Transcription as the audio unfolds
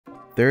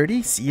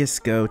30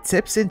 CSGO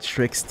tips and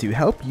tricks to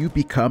help you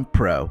become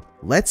pro.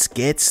 Let's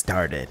get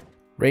started.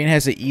 Rain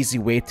has an easy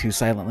way to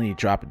silently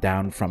drop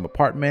down from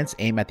apartments,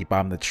 aim at the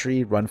bottom of the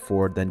tree, run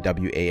forward, then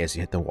WA as you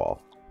hit the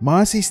wall.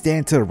 Mozzie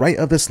standing to the right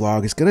of this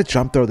log is going to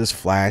jump throw this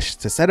flash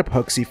to set up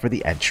Hooksy for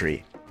the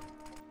entry.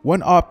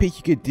 One off peek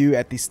you could do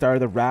at the start of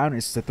the round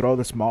is to throw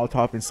this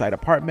Molotov inside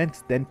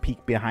apartments, then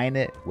peek behind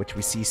it, which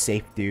we see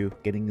Safe do,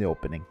 getting the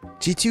opening.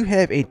 G2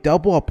 have a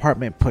double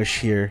apartment push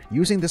here,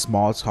 using this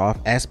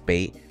Molotov as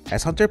bait,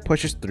 as Hunter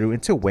pushes through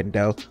into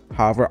window.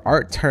 However,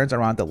 Art turns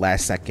around the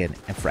last second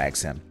and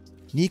frags him.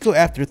 Nico,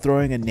 after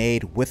throwing a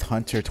nade with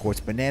Hunter towards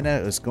Banana,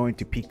 is going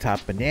to peek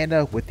top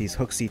Banana with these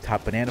Hooksy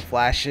top Banana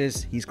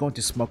flashes. He's going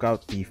to smoke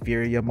out the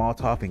Furia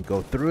Molotov and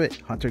go through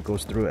it. Hunter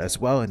goes through it as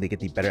well, and they get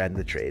the better end of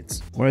the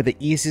trades. One of the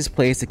easiest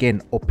plays to get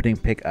an opening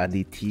pick on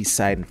the T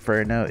side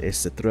Inferno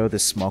is to throw the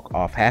smoke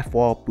off half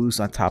wall,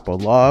 boost on top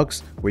of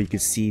logs, where you can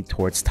see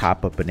towards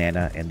top of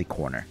Banana in the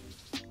corner.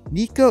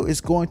 Nico is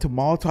going to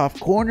Molotov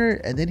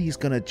corner, and then he's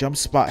going to jump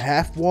spot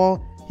half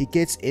wall. He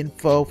gets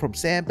info from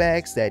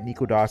sandbags that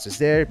Nico Das is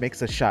there, makes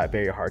the shot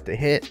very hard to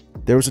hit.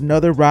 There was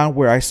another round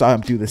where I saw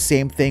him do the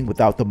same thing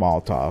without the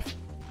Molotov.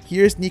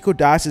 Here's Nico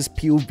Das's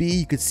POV.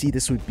 You could see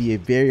this would be a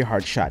very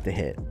hard shot to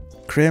hit.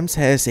 Crims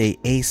has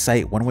a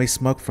site one-way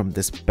smoke from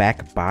this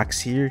back box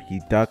here.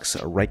 He ducks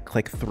a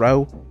right-click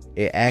throw.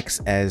 It acts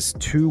as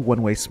two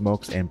one-way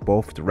smokes in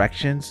both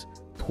directions,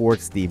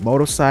 towards the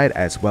moto side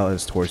as well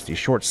as towards the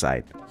short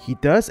side. He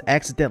does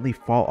accidentally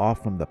fall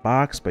off from the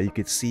box, but you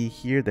can see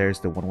here there's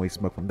the one-way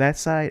smoke from that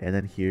side, and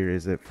then here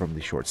is it from the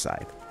short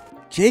side.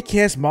 Jake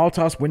has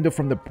Molotov's window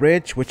from the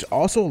bridge, which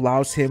also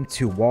allows him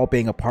to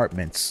wallbang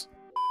apartments.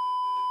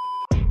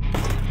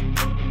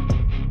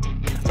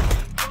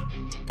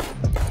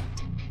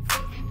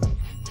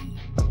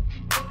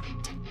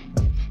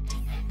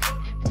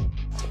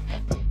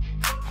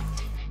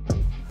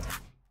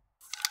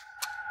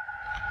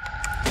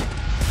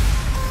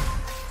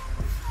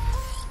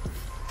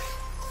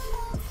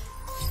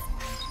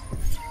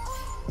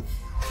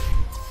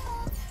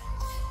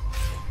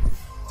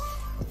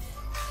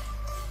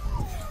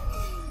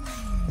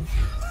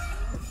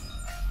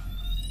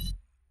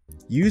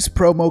 Use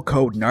promo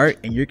code NART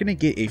and you're going to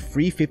get a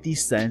free 50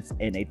 cents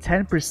and a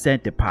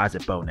 10%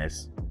 deposit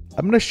bonus.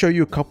 I'm going to show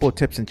you a couple of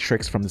tips and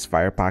tricks from this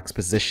firebox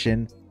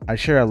position. I'm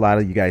sure a lot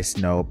of you guys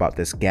know about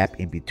this gap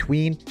in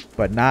between,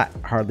 but not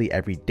hardly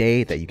every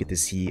day that you get to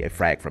see a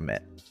frag from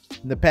it.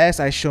 In the past,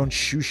 I've shown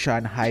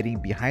Shushan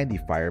hiding behind the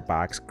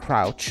firebox,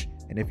 crouch,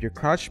 and if you're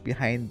crouched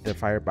behind the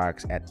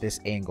firebox at this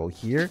angle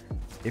here,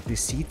 if the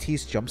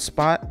CT's jump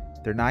spot,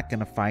 they're not going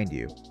to find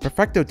you.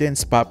 Perfecto didn't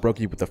spot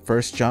Brokey with the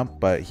first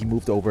jump, but he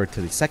moved over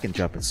to the second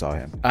jump and saw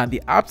him. On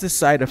the opposite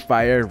side of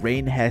fire,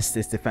 Rain has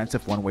this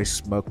defensive one-way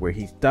smoke where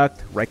he's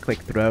ducked, right-click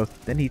throw,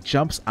 then he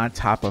jumps on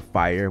top of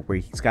fire where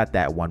he's got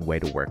that one way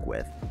to work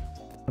with.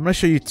 I'm going to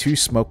show you two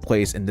smoke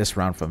plays in this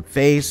round from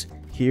FaZe.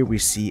 Here we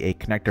see a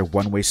connector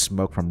one-way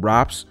smoke from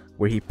Rops,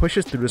 where he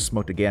pushes through the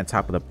smoke to get on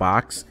top of the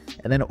box,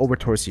 and then over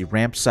towards the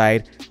ramp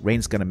side,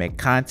 Rain's going to make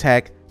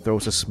contact,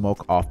 throws a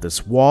smoke off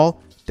this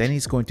wall. Then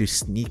he's going to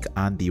sneak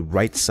on the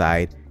right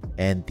side,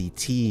 and the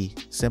T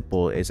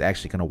simple is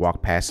actually going to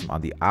walk past him on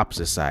the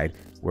opposite side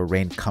where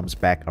Rain comes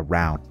back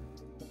around.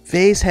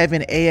 FaZe have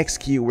an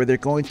AXQ where they're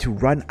going to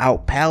run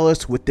out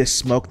Palace with this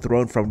smoke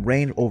thrown from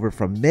Rain over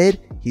from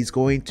mid. He's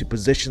going to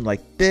position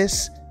like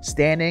this,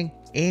 standing,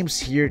 aims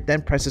here,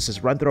 then presses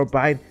his run throw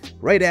bind.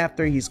 Right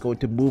after, he's going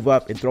to move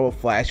up and throw a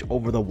flash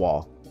over the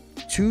wall.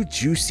 Two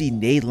juicy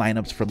nade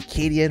lineups from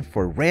Cadian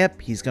for ramp.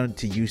 He's going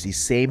to use the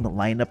same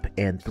lineup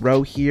and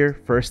throw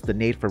here. First the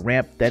nade for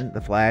ramp, then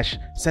the flash.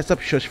 Sets up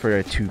Shush for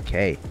a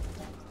 2K.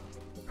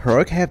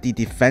 Heroic have the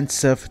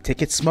defensive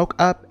ticket smoke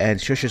up, and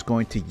Shush is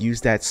going to use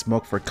that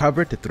smoke for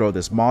cover to throw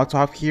this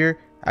Molotov here.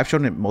 I've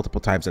shown it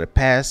multiple times in the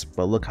past,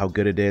 but look how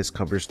good it is.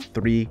 Covers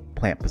 3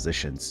 plant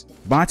positions.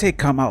 Bonte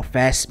come out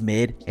fast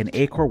mid, and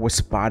Acor was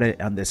spotted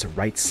on this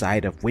right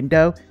side of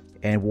window,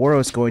 and Waro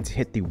is going to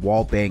hit the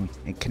wall bang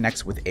and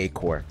connects with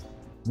Acor.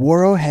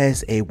 Waro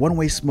has a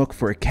one-way smoke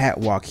for a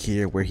catwalk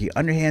here where he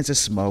underhands the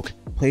smoke,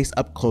 plays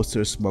up close to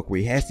the smoke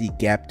where he has the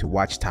gap to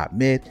watch top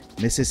mid,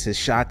 misses his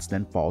shots,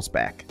 then falls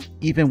back.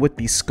 Even with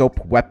the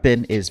scope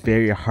weapon, it is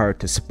very hard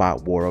to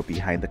spot Waro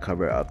behind the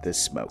cover of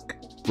this smoke.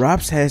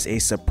 Robs has a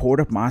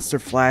supportive monster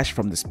flash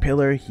from this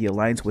pillar. He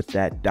aligns with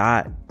that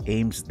dot,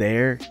 aims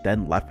there,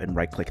 then left and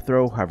right click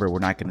throw. However, we're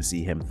not going to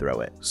see him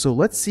throw it. So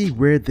let's see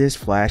where this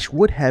flash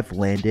would have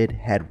landed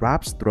had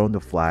Robs thrown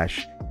the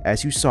flash.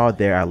 As you saw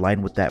there, I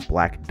aligned with that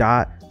black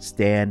dot,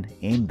 stand,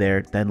 aim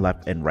there, then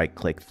left and right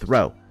click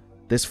throw.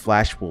 This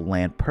flash will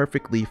land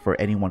perfectly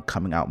for anyone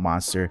coming out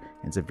monster,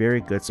 and it's a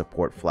very good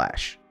support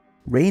flash.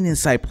 Rain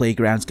inside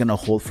playground is going to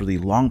hold for the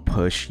long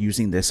push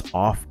using this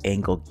off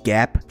angle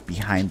gap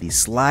behind the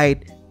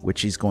slide, which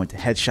he's going to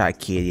headshot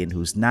Cadian,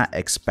 who's not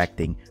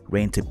expecting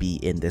Rain to be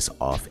in this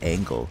off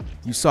angle.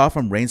 You saw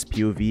from Rain's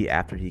POV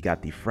after he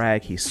got the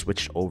frag, he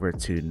switched over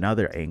to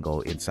another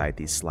angle inside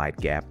the slide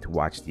gap to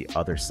watch the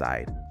other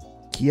side.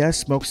 Kia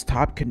smokes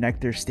top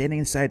connector standing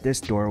inside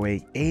this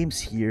doorway, aims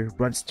here,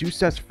 runs 2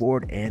 steps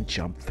forward and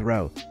jump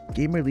throw.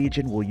 Gamer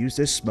Legion will use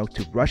this smoke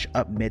to rush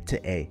up mid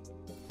to A.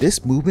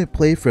 This movement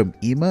play from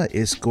Ema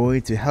is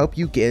going to help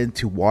you get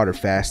into water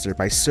faster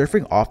by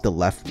surfing off the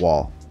left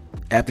wall.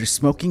 After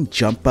smoking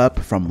jump up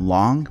from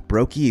long,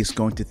 Brokey is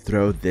going to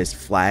throw this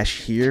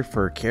flash here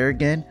for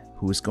Kerrigan,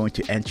 who is going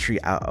to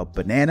entry out of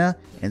banana,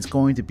 and it's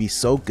going to be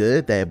so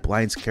good that it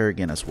blinds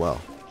Kerrigan as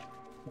well.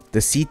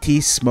 The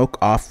CT smoke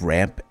off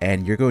ramp,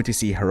 and you're going to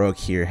see Heroic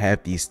here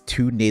have these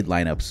 2 nade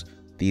lineups,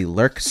 the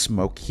lurk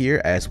smoke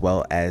here as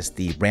well as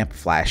the ramp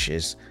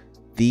flashes.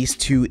 These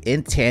 2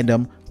 in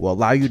tandem will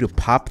allow you to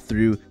pop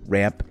through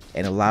ramp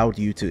and allow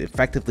you to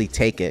effectively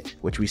take it,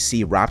 which we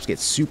see Robs get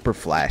super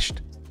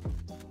flashed.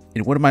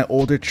 In one of my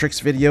older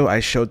tricks video, I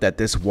showed that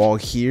this wall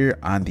here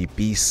on the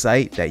B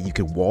site that you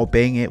can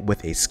wallbang it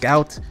with a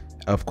scout.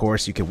 Of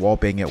course, you can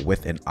wallbang it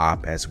with an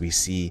op, as we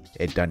see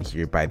it done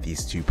here by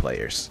these 2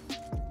 players.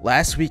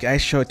 Last week I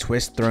showed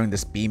Twist throwing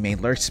this B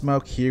main lurk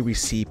smoke. Here we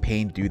see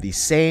Pain do the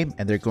same,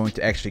 and they're going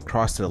to actually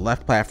cross to the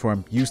left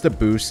platform, use the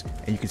boost,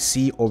 and you can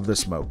see over the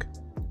smoke.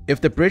 If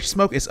the bridge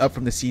smoke is up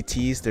from the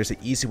CTs, there's an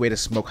easy way to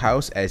smoke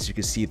house. As you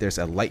can see, there's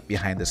a light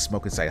behind the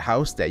smoke inside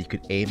house that you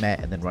could aim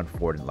at and then run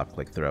forward and left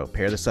click throw.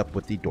 Pair this up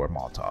with the door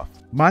Molotov.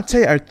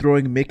 Monte are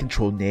throwing mid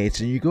control nades,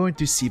 and you're going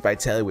to see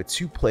Vitality with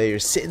 2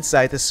 players sit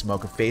inside the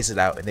smoke and phase it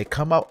out, and they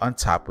come out on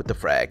top with the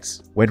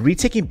frags. When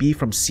retaking B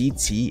from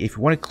CT, if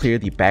you want to clear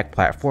the back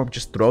platform,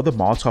 just throw the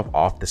Molotov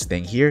off this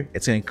thing here.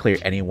 It's going to clear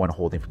anyone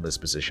holding from this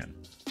position.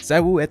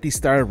 Zawu at the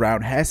start of the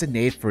round has a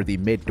nade for the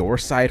mid door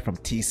side from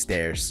T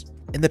stairs.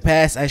 In the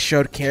past, I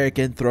showed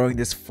Kerrigan throwing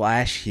this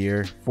flash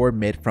here for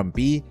mid from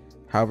B.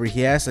 However, he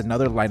has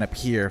another lineup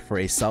here for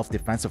a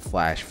self-defensive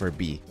flash for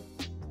B.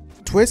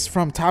 Twist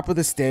from top of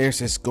the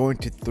stairs is going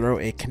to throw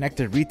a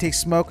connected retake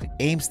smoke,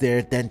 aims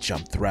there, then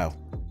jump throw.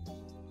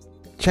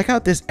 Check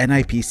out this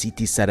NIP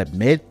CT setup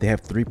mid. They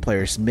have 3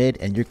 players mid,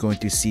 and you're going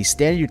to see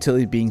standard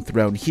utility being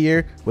thrown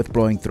here with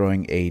Blowing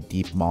throwing a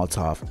deep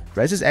Molotov.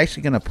 Rez is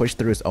actually going to push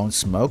through his own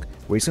smoke,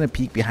 where he's going to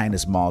peek behind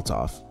his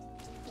Molotov.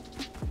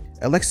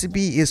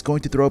 Alexi is going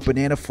to throw a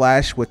banana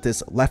flash with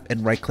this left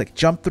and right click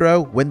jump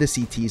throw when the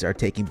CTs are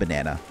taking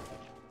banana.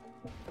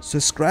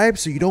 Subscribe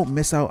so you don't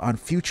miss out on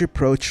future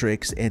pro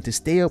tricks and to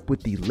stay up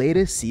with the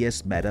latest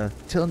CS meta.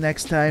 Till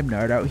next time,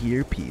 Nart out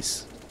here,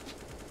 peace.